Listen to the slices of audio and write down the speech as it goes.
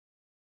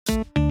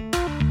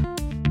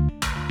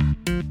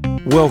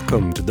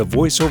Welcome to the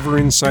VoiceOver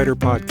Insider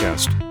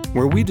Podcast,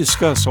 where we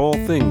discuss all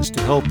things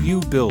to help you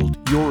build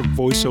your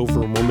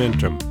voiceover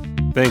momentum.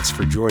 Thanks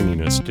for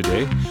joining us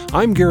today.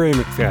 I'm Gary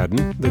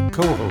McFadden, the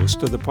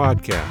co-host of the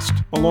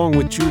podcast, along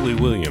with Julie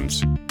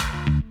Williams.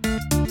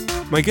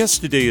 My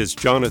guest today is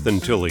Jonathan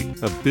Tilley,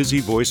 a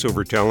busy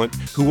voiceover talent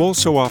who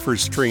also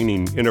offers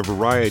training in a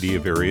variety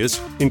of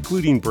areas,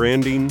 including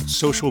branding,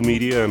 social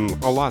media, and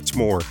a lot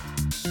more.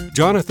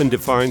 Jonathan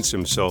defines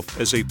himself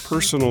as a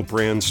personal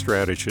brand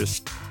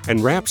strategist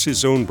and wraps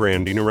his own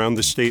branding around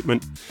the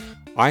statement,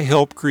 "I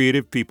help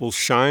creative people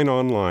shine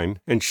online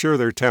and share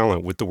their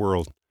talent with the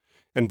world."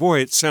 And boy,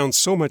 it sounds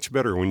so much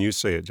better when you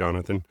say it,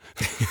 Jonathan.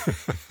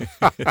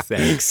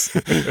 Thanks.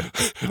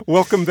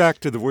 Welcome back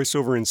to the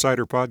VoiceOver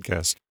Insider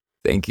Podcast.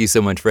 Thank you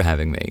so much for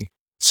having me.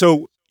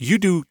 So you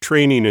do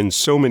training in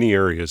so many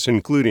areas,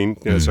 including,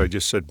 as I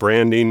just said,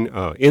 branding,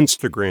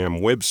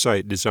 Instagram,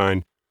 website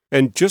design,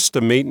 and just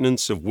the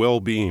maintenance of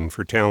well-being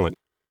for talent.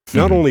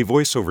 Not only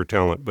voiceover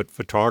talent, but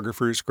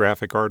photographers,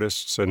 graphic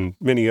artists, and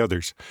many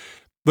others.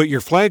 But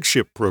your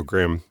flagship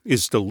program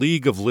is the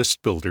League of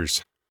List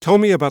Builders. Tell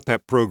me about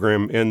that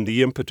program and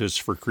the impetus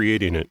for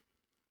creating it.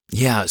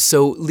 Yeah,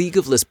 so League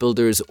of List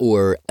Builders,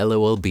 or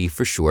LOLB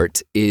for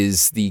short,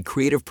 is the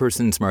creative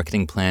person's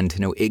marketing plan to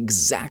know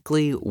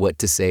exactly what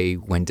to say,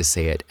 when to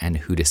say it, and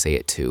who to say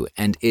it to.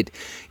 And it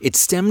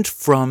stemmed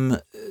from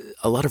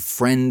a lot of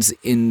friends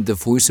in the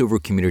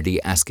voiceover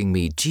community asking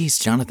me, geez,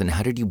 Jonathan,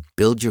 how did you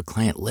build your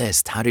client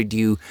list? How did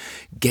you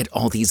get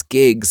all these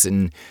gigs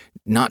and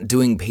not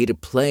doing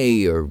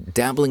pay-to-play or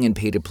dabbling in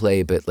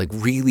pay-to-play, but like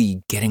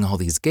really getting all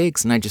these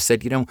gigs? And I just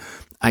said,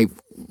 I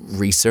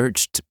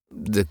researched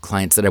the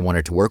clients that I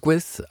wanted to work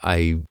with.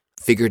 I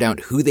figured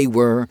out who they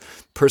were,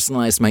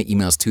 personalized my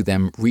emails to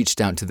them, reached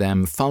out to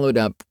them, followed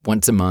up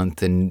once a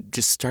month, and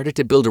just started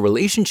to build a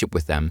relationship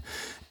with them.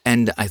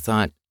 And I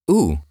thought,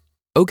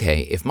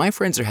 okay, if my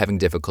friends are having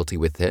difficulty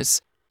with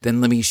this,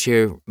 then let me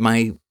share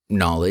my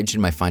knowledge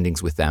and my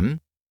findings with them.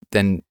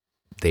 Then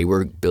they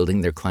were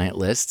building their client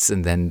lists,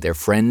 and then their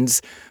friends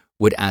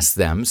would ask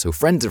them, so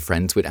friends of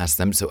friends would ask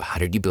them, so how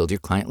did you build your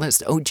client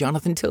list? Oh,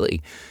 Jonathan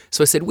Tilley.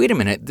 So I said, wait a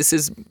minute, this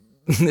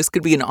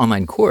could be an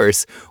online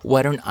course.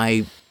 Why don't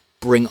I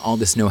bring all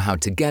this know-how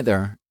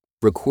together,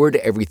 record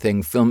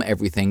everything, film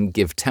everything,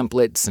 give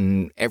templates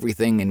and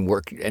everything and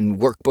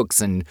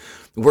workbooks and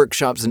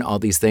workshops and all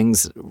these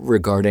things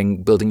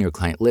regarding building your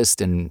client list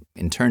and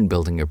in turn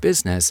building your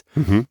business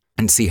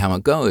and see how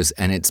it goes.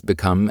 And it's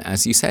become,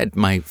 as you said,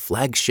 my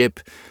flagship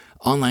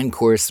online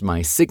course,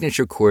 my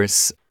signature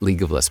course,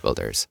 League of List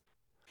Builders.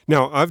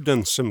 Now, I've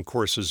done some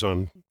courses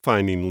on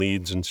finding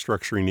leads and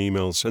structuring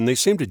emails, and they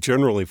seem to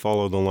generally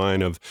follow the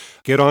line of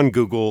get on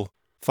Google,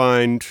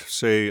 find,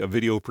 say, a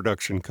video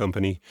production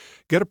company,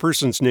 get a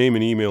person's name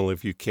and email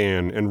if you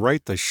can, and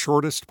write the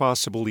shortest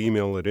possible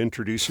email that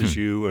introduces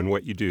you and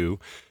what you do,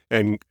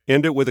 and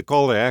end it with a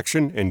call to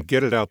action and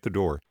get it out the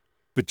door.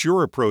 But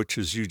your approach,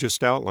 as you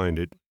just outlined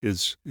it,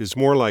 is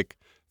more like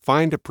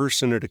find a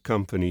person at a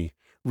company,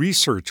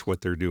 research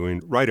what they're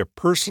doing, write a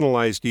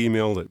personalized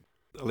email that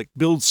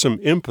builds some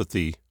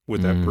empathy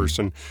with that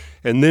person,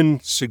 and then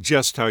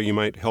suggest how you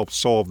might help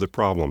solve the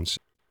problems.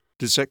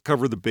 Does that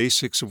cover the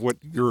basics of what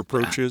your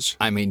approach is?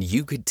 I mean,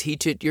 you could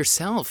teach it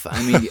yourself.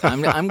 I mean,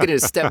 I'm going to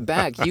step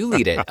back. You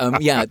lead it.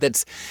 Yeah,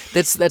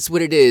 that's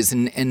what it is.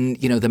 And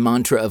the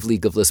mantra of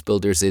League of List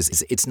Builders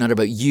is it's not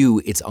about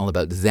you. It's all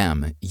about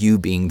them. You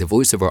being the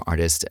voiceover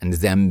artist and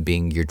them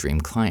being your dream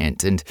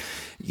client. And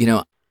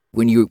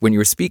when you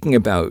were speaking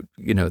about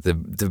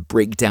the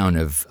breakdown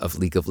of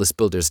League of List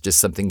Builders, just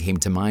something came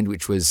to mind,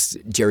 which was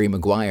Jerry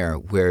Maguire,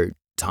 where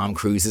Tom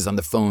Cruise is on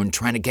the phone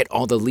trying to get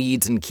all the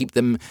leads and keep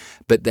them.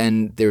 But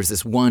then there's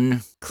this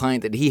one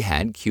client that he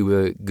had,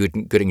 Cuba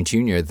Gooding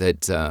Jr.,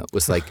 that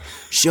was like,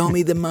 show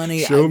me the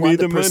money. I want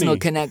the personal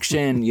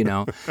connection,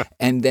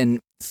 And then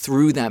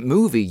through that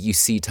movie, you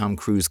see Tom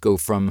Cruise go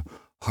from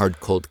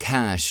hard, cold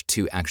cash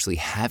to actually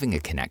having a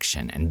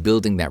connection and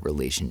building that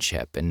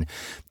relationship. And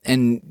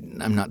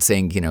I'm not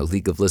saying,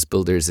 League of List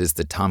Builders is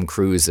the Tom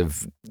Cruise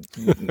of,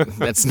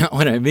 that's not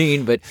what I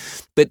mean, but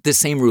the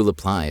same rule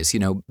applies,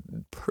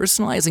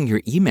 personalizing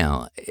your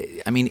email.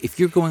 I mean, if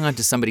you're going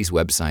onto somebody's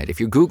website, if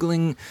you're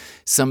Googling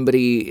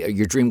somebody,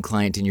 your dream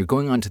client, and you're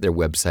going onto their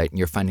website and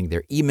you're finding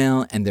their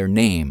email and their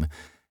name,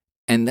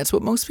 and that's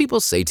what most people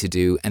say to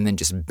do, and then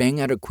just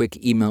bang out a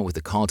quick email with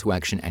a call to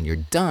action and you're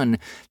done,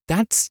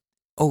 that's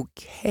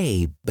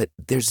okay, but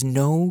there's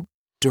no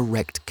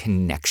direct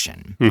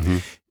connection.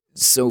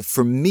 So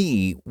for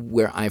me,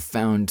 where I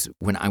found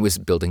when I was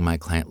building my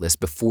client list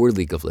before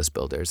League of List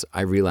Builders,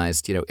 I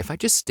realized, if I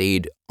just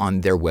stayed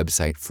on their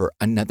website for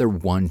another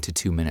 1 to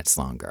 2 minutes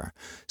longer,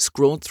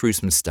 scrolled through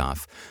some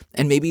stuff,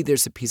 and maybe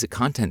there's a piece of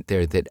content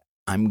there that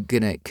I'm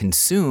going to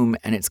consume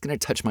and it's going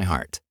to touch my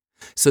heart.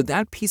 So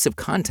that piece of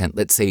content,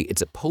 let's say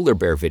it's a polar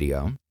bear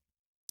video,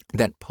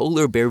 that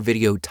polar bear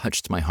video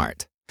touched my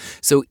heart.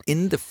 So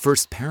in the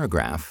first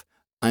paragraph,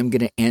 I'm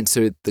going to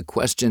answer the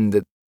question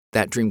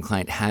that dream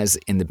client has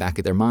in the back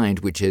of their mind,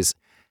 which is,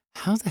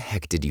 how the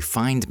heck did you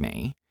find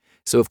me?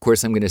 So, of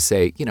course, I'm going to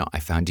say, I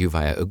found you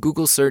via a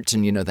Google search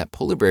and, that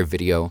polar bear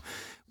video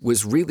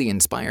was really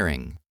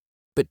inspiring.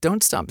 But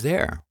don't stop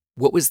there.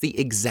 What was the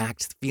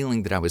exact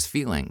feeling that I was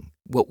feeling?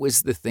 What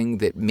was the thing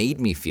that made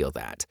me feel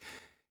that?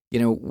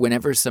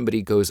 Whenever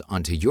somebody goes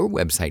onto your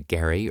website,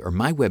 Gary, or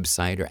my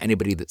website, or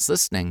anybody that's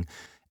listening,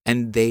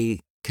 and they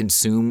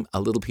consume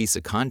a little piece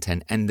of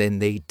content, and then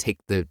they take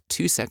the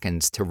 2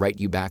 seconds to write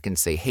you back and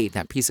say, hey,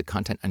 that piece of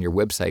content on your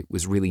website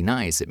was really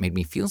nice. It made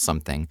me feel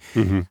something.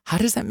 Mm-hmm. How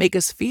does that make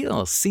us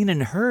feel? Seen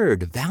and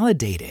heard,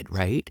 validated,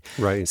 right?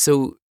 Right.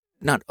 So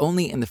not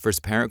only in the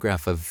first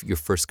paragraph of your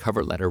first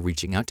cover letter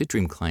reaching out to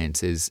dream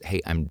clients is,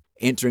 hey, I'm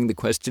answering the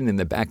question in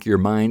the back of your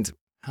mind,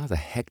 how the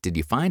heck did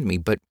you find me?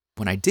 But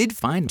when I did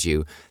find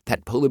you,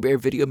 that polar bear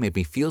video made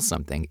me feel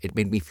something. It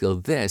made me feel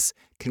this.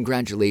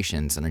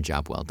 Congratulations on a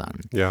job well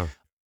done. Yeah.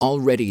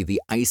 Already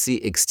the icy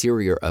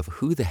exterior of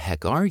who the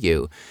heck are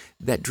you,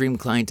 that dream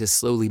client is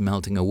slowly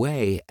melting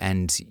away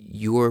and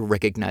you're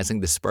recognizing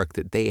the spark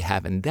that they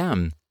have in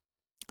them.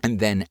 And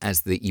then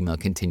as the email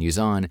continues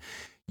on,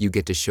 you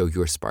get to show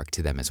your spark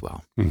to them as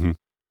well. Mm-hmm.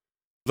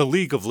 The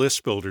League of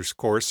List Builders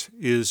course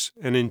is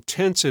an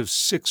intensive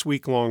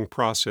 6-week-long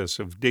process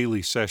of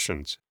daily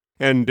sessions.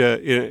 And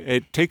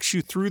it takes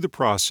you through the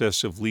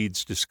process of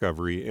leads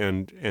discovery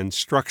and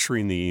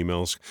structuring the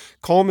emails,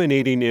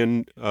 culminating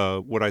in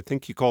what I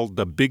think you called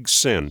the big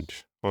send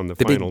on the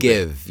final big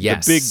give, day.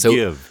 yes. The big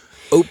give.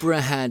 Oprah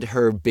had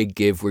her big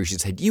give where she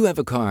said, you have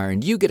a car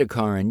and you get a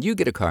car and you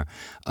get a car.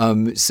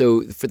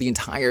 So for the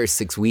entire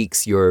 6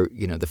 weeks,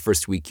 the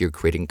first week you're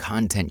creating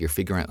content, you're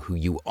figuring out who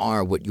you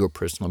are, what your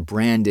personal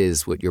brand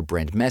is, what your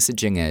brand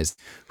messaging is,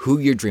 who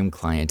your dream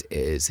client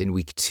is. In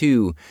week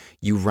 2,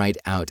 you write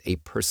out a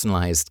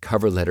personalized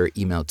cover letter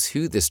email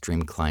to this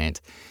dream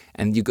client,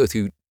 and you go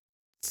through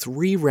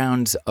 3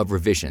 rounds of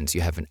revisions.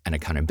 You have an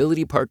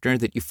accountability partner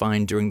that you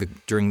find during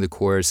the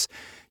course.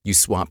 You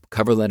swap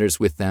cover letters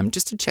with them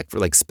just to check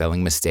for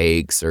spelling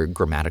mistakes or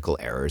grammatical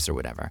errors or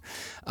whatever.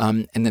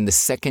 And then the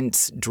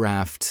second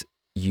draft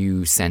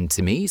you send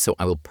to me. So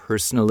I will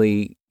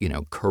personally,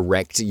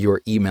 correct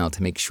your email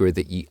to make sure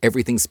that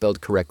everything's spelled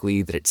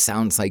correctly, that it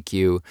sounds like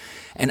you.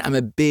 And I'm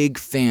a big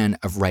fan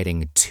of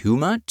writing too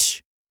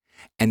much.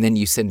 And then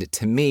you send it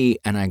to me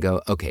and I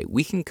go, okay,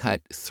 we can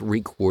cut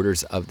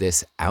 3/4 of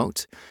this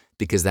out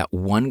because that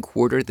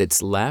 1/4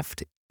 that's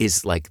left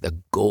is like the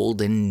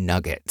golden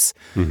nuggets.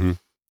 Mm-hmm.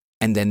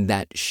 And then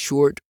that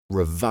short,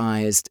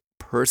 revised,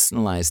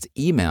 personalized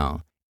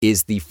email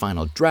is the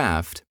final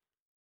draft.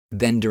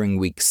 Then during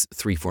weeks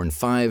 3, 4, and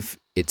 5,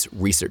 it's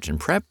research and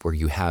prep where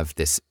you have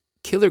this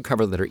killer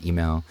cover letter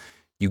email.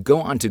 You go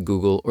onto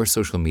Google or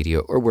social media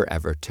or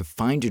wherever to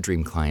find your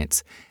dream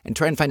clients and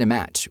try and find a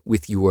match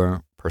with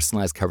your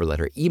personalized cover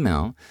letter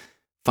email.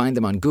 Find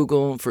them on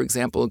Google, for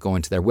example, go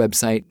into their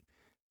website,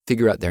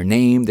 figure out their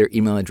name, their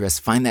email address,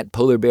 find that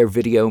polar bear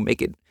video,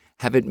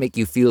 have it make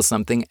you feel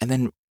something, and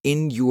then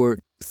in your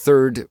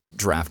third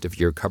draft of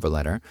your cover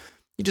letter,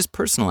 you just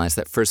personalize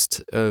that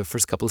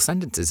first couple of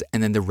sentences,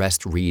 and then the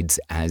rest reads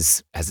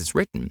as it's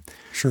written.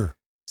 Sure.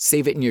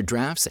 Save it in your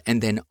drafts,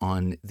 and then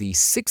on the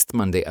 6th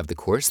Monday of the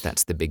course,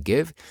 that's the big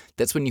give,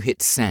 that's when you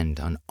hit send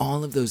on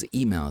all of those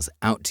emails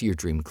out to your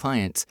dream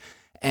clients.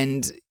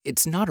 And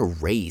it's not a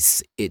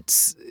race.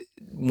 It's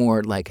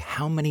more like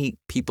how many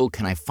people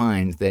can I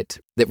find that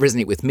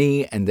resonate with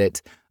me and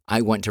that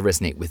I want to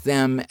resonate with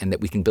them and that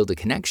we can build a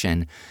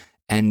connection.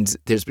 And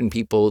there's been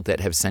people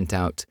that have sent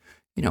out,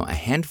 a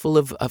handful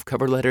of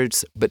cover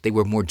letters, but they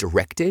were more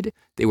directed.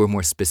 They were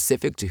more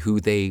specific to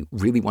who they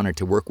really wanted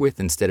to work with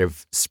instead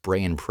of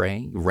spray and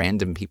pray,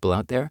 random people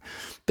out there.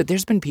 But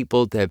there's been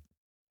people that,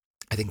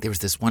 I think there was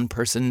this one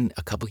person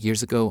a couple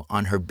years ago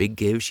on her big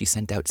give, she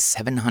sent out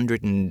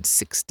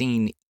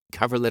 716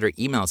 cover letter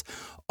emails,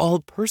 all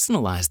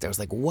personalized. I was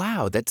like,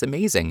 wow, that's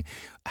amazing.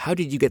 How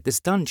did you get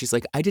this done? She's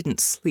like, I didn't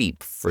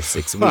sleep for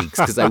 6 weeks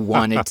because I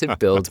wanted to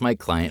build my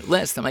client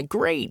list. I'm like,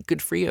 great,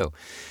 good for you.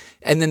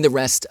 And then the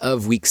rest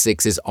of week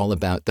 6 is all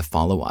about the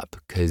follow-up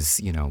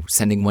because,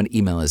 sending one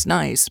email is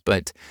nice,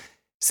 but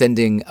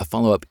sending a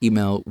follow-up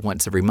email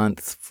once every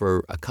month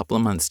for a couple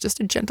of months, just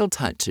a gentle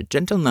touch, a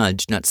gentle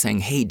nudge, not saying,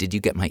 hey, did you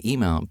get my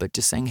email? But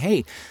just saying,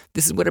 hey,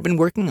 this is what I've been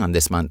working on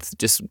this month.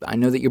 I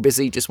know that you're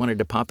busy, just wanted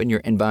to pop in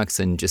your inbox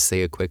and just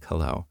say a quick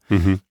hello.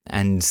 Mm-hmm.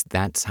 And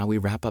that's how we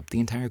wrap up the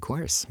entire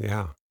course.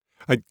 Yeah.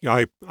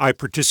 I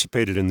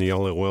participated in the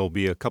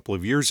LOLB a couple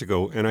of years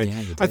ago, and I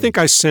think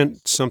I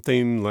sent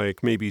something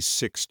like maybe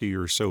 60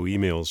 or so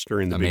emails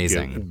during the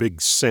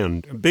big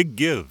send, big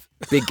give.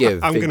 Big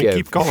give. I'm going to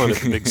keep calling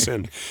it the big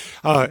send.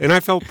 And I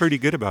felt pretty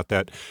good about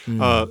that.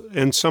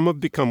 And some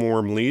have become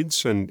warm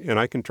leads, and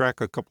I can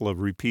track a couple of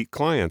repeat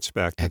clients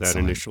back to that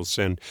initial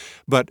send.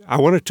 But I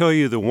want to tell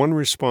you the one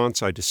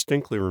response I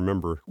distinctly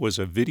remember was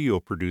a video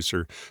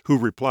producer who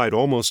replied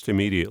almost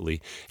immediately.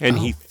 And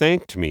he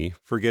thanked me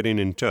for getting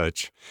in touch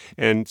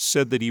and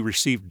said that he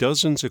received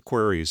dozens of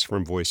queries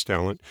from Voice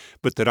Talent,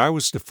 but that I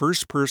was the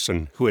first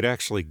person who had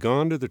actually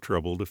gone to the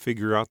trouble to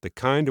figure out the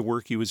kind of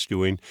work he was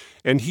doing,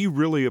 and he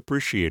really appreciated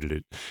appreciated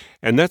it.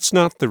 And that's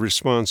not the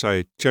response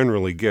I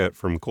generally get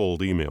from cold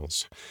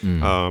emails.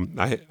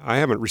 I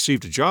haven't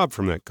received a job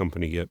from that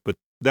company yet, but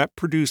that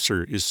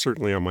producer is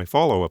certainly on my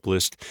follow-up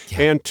list.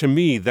 Yeah. And to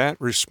me, that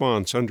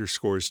response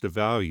underscores the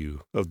value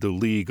of the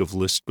League of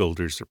List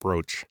Builders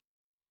approach.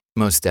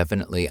 Most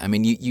definitely. I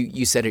mean,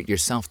 you said it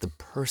yourself, the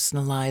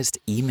personalized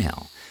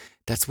email.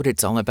 That's what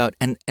it's all about.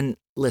 And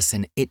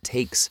listen, it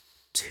takes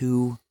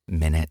 2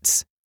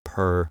 minutes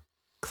per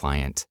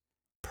client,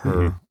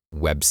 per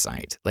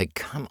website. Like,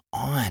 come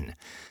on.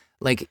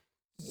 Like,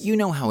 you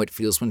know how it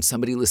feels when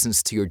somebody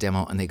listens to your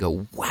demo and they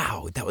go,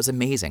 wow, that was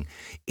amazing.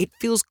 It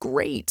feels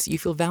great. You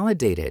feel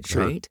validated,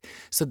 right?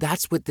 So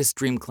that's what this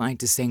dream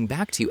client is saying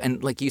back to you.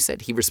 And like you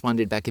said, he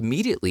responded back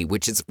immediately,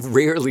 which is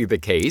rarely the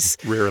case.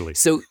 Rarely.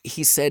 So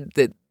he said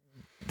that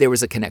there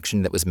was a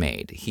connection that was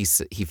made. He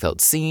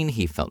felt seen,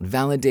 he felt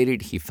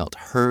validated, he felt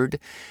heard.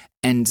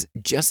 And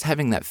just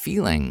having that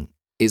feeling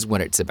is what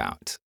it's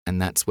about.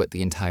 And that's what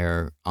the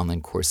entire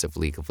online course of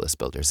League of List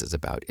Builders is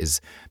about,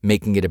 is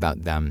making it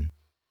about them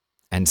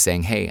and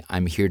saying, hey,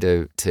 I'm here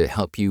to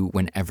help you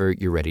whenever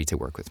you're ready to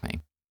work with me.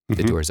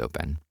 The door's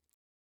open.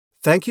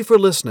 Thank you for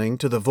listening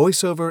to the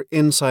VoiceOver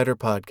Insider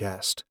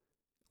Podcast.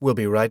 We'll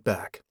be right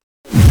back.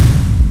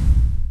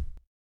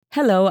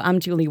 Hello, I'm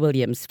Julie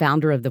Williams,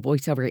 founder of the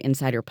VoiceOver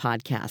Insider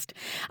Podcast.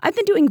 I've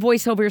been doing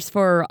voiceovers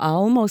for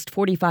almost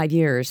 45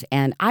 years,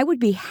 and I would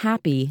be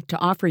happy to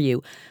offer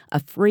you a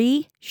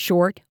free,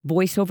 short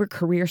voiceover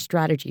career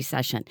strategy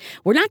session.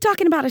 We're not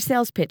talking about a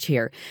sales pitch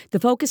here. The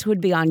focus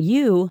would be on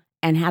you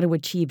and how to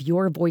achieve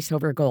your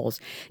voiceover goals.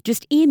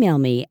 Just email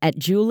me at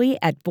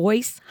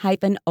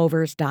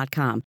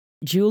julie@voice-overs.com.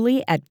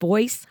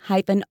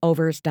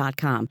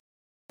 julie@voice-overs.com.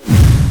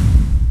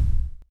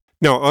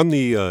 Now, on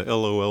the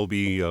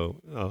LOLB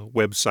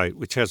website,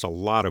 which has a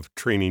lot of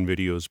training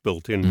videos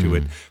built into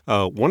it,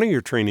 one of your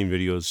training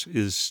videos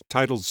is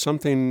titled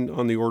something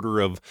on the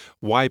order of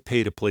 "Why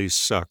Pay-to-Plays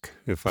Suck,"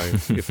 if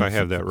I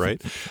have that right.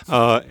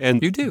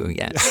 And You do,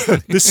 yes.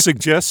 this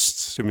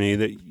suggests to me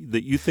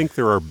that you think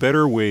there are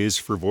better ways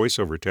for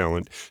voiceover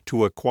talent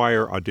to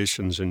acquire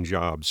auditions and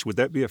jobs. Would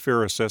that be a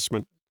fair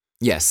assessment?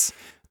 Yes.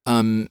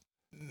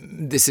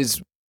 This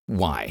is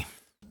why.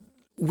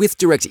 With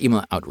direct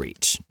email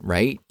outreach,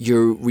 right,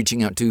 you're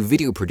reaching out to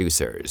video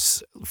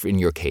producers, in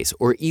your case,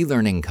 or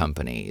e-learning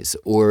companies,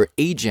 or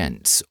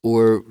agents,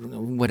 or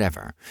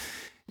whatever.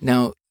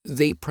 Now,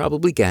 they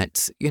probably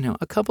get,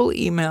 a couple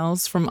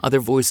emails from other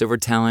voiceover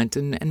talent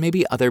and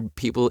maybe other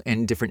people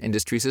in different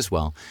industries as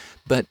well.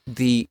 But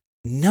the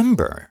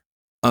number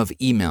of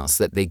emails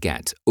that they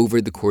get over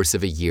the course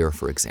of a year,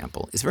 for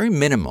example, is very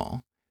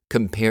minimal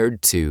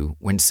compared to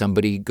when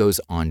somebody goes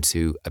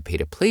onto a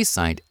pay-to-play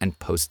site and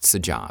posts a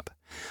job.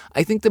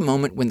 I think the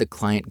moment when the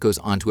client goes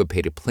onto a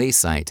pay-to-play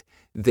site,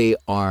 they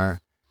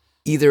are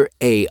either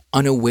A,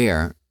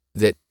 unaware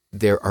that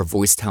there are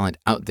voice talent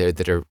out there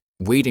that are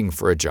waiting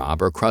for a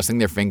job, or crossing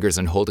their fingers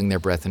and holding their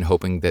breath and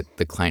hoping that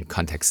the client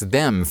contacts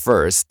them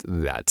first.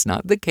 That's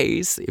not the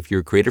case. If you're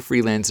a creative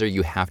freelancer,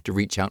 you have to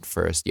reach out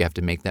first. You have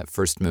to make that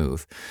first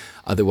move.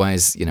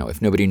 Otherwise,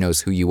 if nobody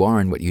knows who you are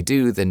and what you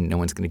do, then no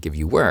one's going to give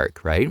you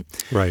work, right?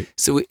 Right.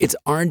 So it's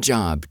our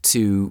job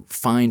to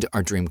find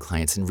our dream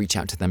clients and reach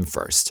out to them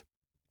first.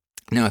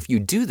 Now, if you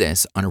do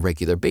this on a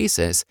regular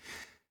basis,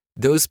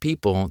 those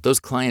people,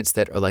 those clients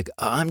that are like,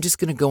 I'm just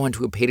going to go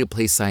onto a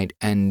pay-to-play site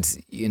and,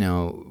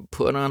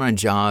 put on a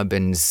job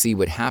and see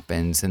what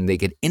happens, and they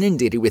get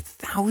inundated with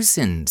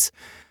thousands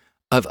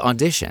of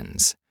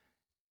auditions,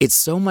 it's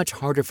so much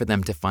harder for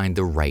them to find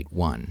the right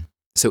one.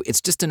 So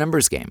it's just a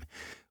numbers game.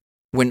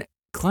 When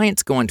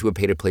clients go onto a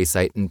pay-to-play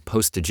site and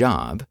post a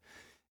job,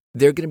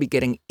 they're going to be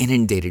getting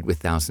inundated with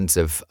thousands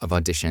of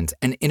auditions.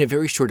 And in a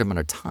very short amount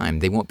of time,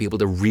 they won't be able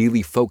to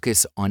really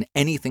focus on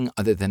anything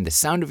other than the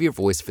sound of your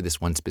voice for this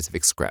one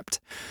specific script.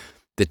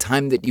 The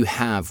time that you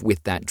have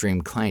with that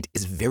dream client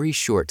is very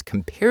short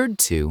compared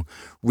to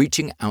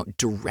reaching out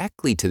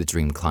directly to the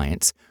dream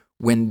clients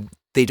when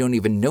they don't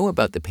even know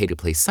about the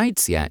pay-to-play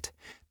sites yet,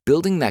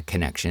 building that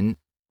connection,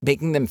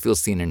 making them feel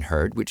seen and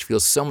heard, which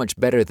feels so much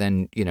better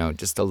than,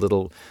 just a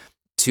little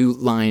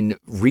 2-line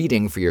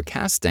reading for your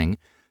casting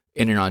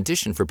in an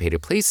audition for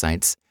pay-to-play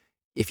sites.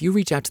 If you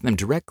reach out to them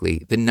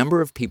directly, the number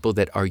of people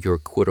that are your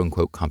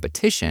quote-unquote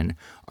competition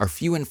are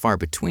few and far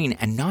between,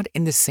 and not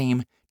in the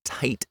same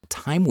tight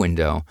time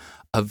window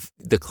of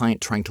the client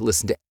trying to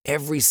listen to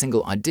every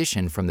single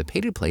audition from the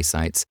pay-to-play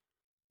sites.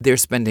 They're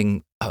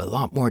spending a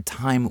lot more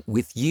time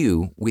with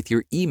you, with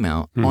your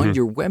email, on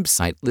your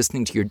website,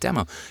 listening to your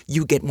demo.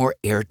 You get more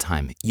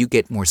airtime. You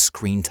get more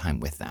screen time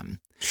with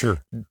them.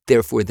 Sure.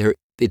 Therefore,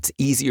 it's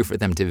easier for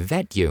them to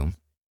vet you,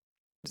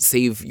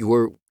 save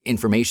your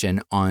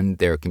information on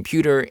their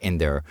computer, in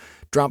their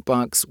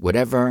Dropbox,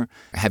 whatever,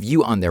 have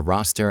you on their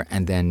roster,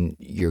 and then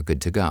you're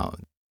good to go.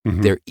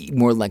 They're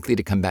more likely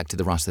to come back to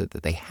the roster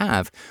that they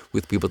have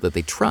with people that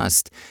they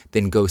trust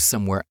than go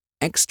somewhere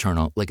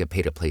external, like a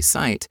pay-to-play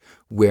site,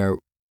 where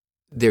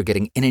they're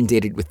getting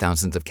inundated with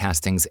thousands of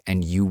castings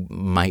and you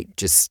might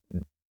just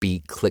be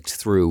clicked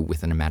through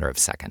within a matter of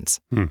seconds.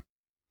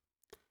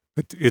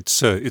 But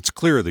it's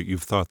clear that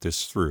you've thought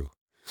this through.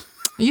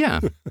 Yeah.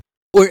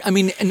 Or, I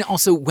mean, and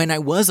also when I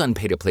was on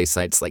pay-to-play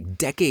sites like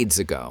decades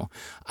ago,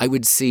 I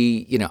would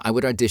see, I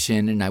would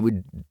audition and I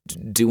would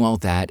do all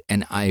that,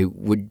 and I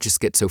would just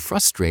get so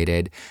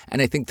frustrated.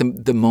 And I think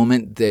the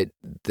moment that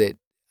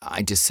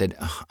I just said,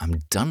 I'm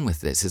done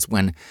with this, is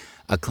when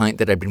a client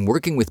that I'd been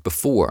working with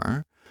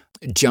before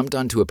jumped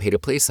onto a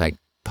pay-to-play site,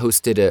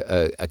 posted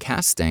a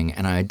casting,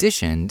 and I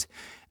auditioned,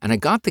 and I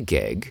got the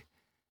gig.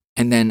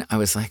 And then I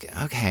was like,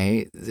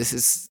 okay, this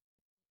is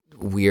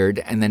weird.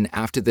 And then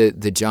after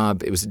the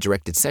job, it was a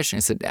directed session. I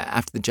said,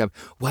 after the job,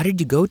 why did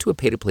you go to a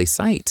pay-to-play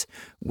site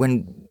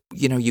when,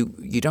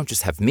 you don't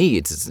just have me?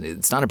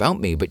 It's not about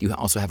me, but you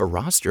also have a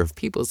roster of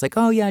people. It's like,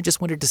 oh yeah, I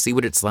just wanted to see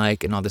what it's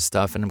like and all this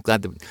stuff. And I'm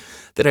glad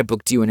that I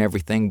booked you and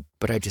everything.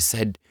 But I just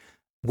said,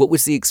 what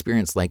was the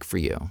experience like for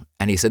you?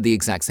 And he said the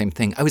exact same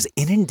thing. I was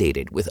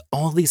inundated with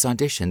all these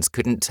auditions,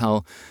 couldn't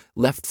tell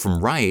left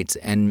from right.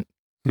 And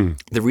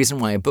the reason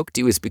why I booked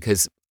you is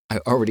because I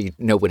already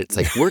know what it's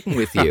like working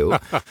with you.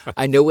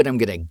 I know what I'm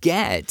going to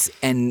get.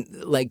 And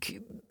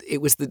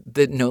it was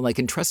the know, like,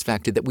 and trust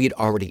factor that we had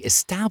already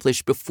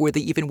established before they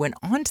even went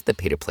on to the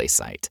pay-to-play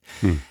site.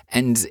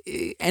 And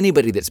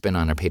anybody that's been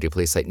on a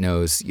pay-to-play site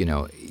knows,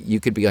 you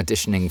could be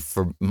auditioning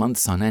for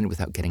months on end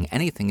without getting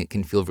anything. It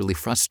can feel really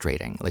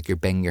frustrating, like you're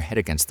banging your head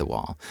against the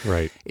wall.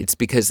 Right. It's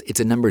because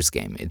it's a numbers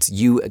game. It's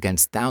you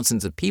against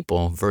thousands of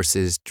people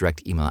versus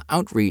direct email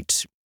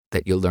outreach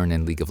that you'll learn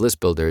in League of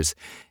List Builders.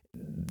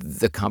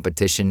 The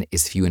competition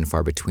is few and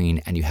far between,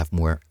 and you have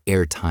more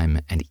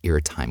airtime and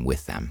eartime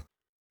with them.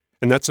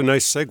 And that's a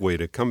nice segue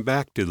to come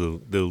back to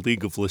the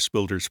League of List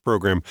Builders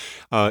program.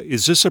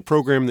 Is this a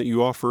program that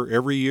you offer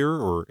every year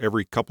or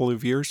every couple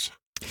of years?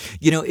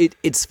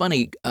 It's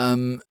funny.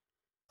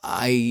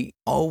 I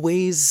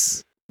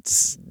always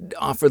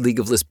offer League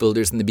of List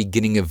Builders in the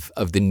beginning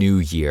of the new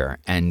year.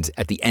 And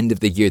at the end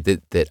of the year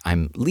that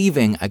I'm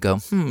leaving, I go,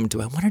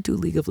 do I want to do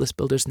League of List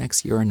Builders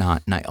next year or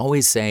not? And I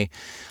always say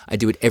I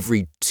do it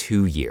every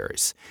 2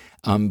 years.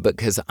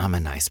 Because I'm a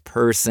nice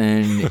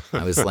person.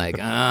 I was like,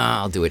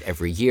 I'll do it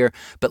every year.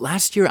 But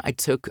last year I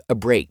took a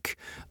break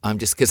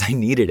just because I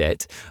needed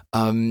it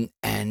and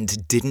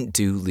didn't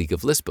do League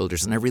of List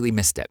Builders, and I really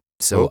missed it.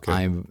 So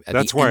okay.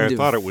 That's why I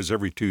thought it was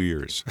every 2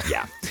 years.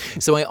 Yeah.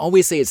 So I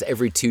always say it's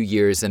every 2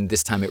 years, and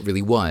this time it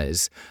really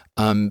was.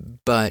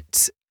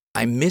 But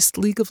I missed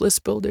League of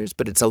List Builders,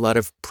 but it's a lot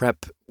of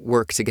prep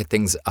work to get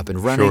things up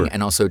and running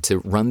and also to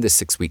run the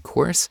 6-week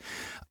course.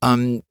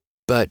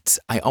 But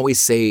I always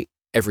say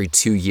every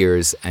 2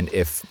 years, and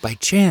if by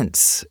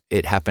chance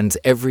it happens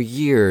every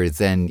year,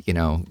 then,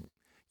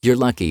 you're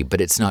lucky,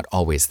 but it's not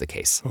always the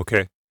case.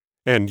 Okay.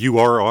 And you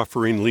are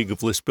offering League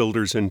of List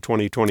Builders in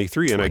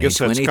 2023, and I guess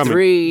that's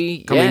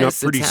coming up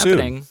pretty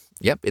soon.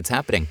 Yep, it's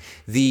happening.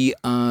 The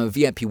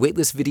VIP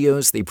waitlist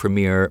videos, they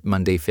premiere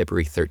Monday,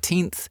 February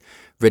 13th.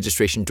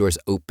 Registration doors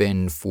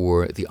open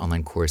for the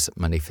online course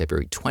Monday,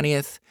 February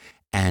 20th.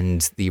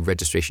 And the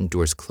registration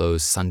doors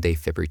close Sunday,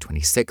 February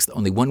 26th.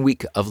 Only 1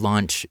 week of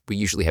launch. We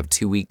usually have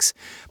 2 weeks,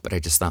 but I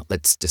just thought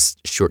let's just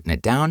shorten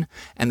it down.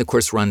 And the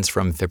course runs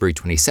from February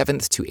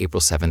 27th to April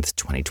 7th,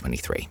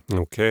 2023.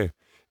 Okay.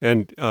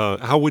 And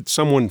how would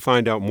someone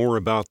find out more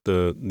about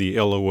the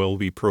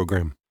LOLB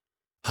program?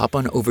 Hop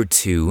on over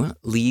to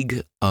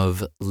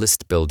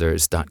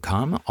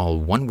leagueoflistbuilders.com, all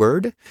one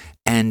word,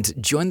 and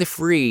join the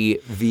free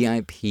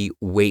VIP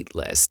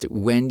waitlist.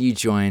 When you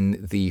join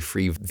the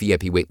free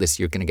VIP waitlist,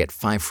 you're going to get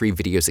 5 free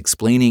videos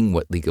explaining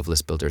what League of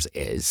List Builders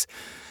is.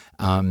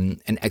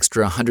 An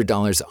extra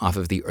 $100 off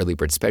of the early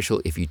bird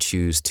special if you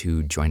choose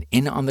to join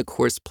in on the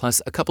course,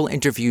 plus a couple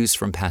interviews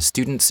from past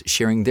students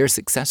sharing their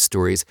success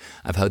stories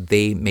of how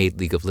they made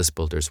League of List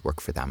Builders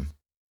work for them.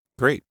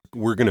 Great.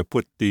 We're going to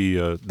put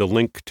the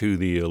link to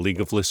the League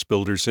of List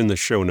Builders in the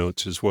show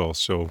notes as well.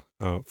 So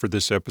for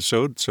this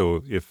episode,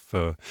 so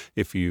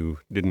if you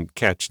didn't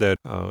catch that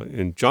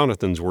in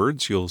Jonathan's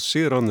words, you'll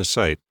see it on the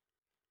site.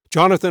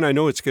 Jonathan, I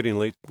know it's getting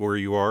late where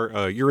you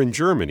are. You're in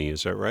Germany,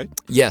 is that right?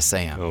 Yes, I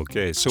am.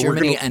 Okay, so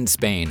Germany and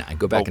Spain. I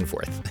go back and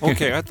forth.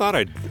 Okay, I thought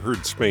I'd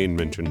heard Spain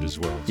mentioned as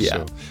well. Yeah.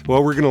 So,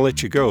 well, we're going to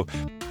let you go.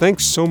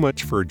 Thanks so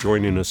much for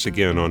joining us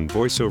again on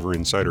VoiceOver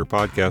Insider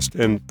Podcast,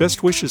 and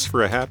best wishes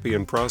for a happy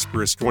and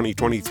prosperous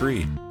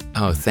 2023.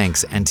 Oh,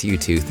 thanks, and to you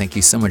too. Thank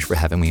you so much for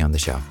having me on the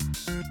show.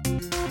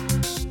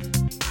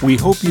 We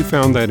hope you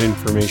found that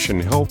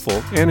information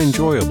helpful and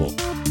enjoyable.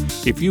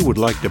 If you would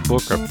like to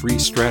book a free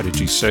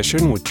strategy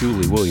session with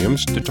Julie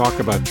Williams to talk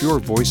about your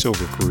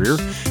voiceover career,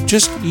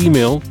 just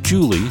email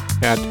Julie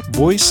at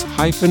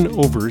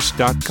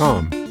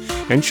voice-overs.com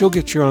and she'll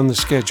get you on the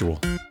schedule.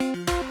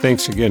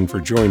 Thanks again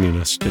for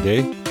joining us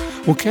today.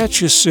 We'll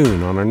catch you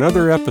soon on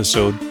another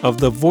episode of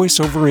the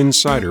VoiceOver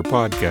Insider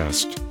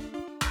Podcast.